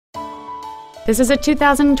This is a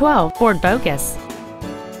 2012 Ford Focus.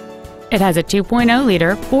 It has a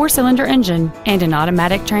 2.0-liter four-cylinder engine and an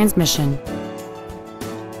automatic transmission.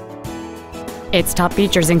 Its top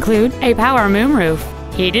features include a power moonroof,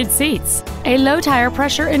 heated seats, a low tire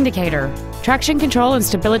pressure indicator, traction control and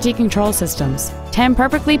stability control systems, 10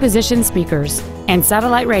 perfectly positioned speakers, and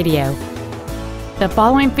satellite radio. The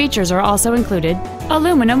following features are also included: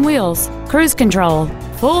 aluminum wheels, cruise control,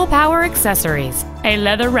 full power accessories, a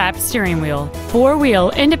leather-wrapped steering wheel,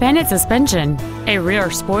 four-wheel independent suspension, a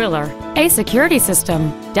rear spoiler, a security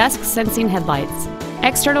system, dusk-sensing headlights,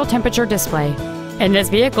 external temperature display, and this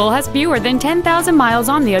vehicle has fewer than 10,000 miles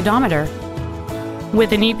on the odometer.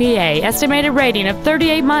 With an EPA estimated rating of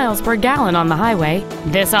 38 miles per gallon on the highway,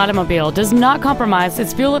 this automobile does not compromise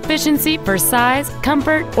its fuel efficiency for size,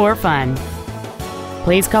 comfort, or fun.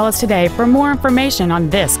 Please call us today for more information on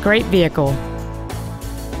this great vehicle.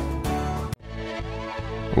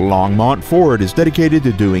 Longmont Ford is dedicated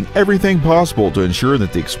to doing everything possible to ensure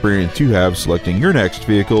that the experience you have selecting your next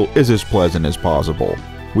vehicle is as pleasant as possible.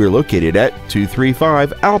 We're located at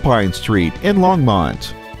 235 Alpine Street in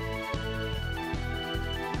Longmont.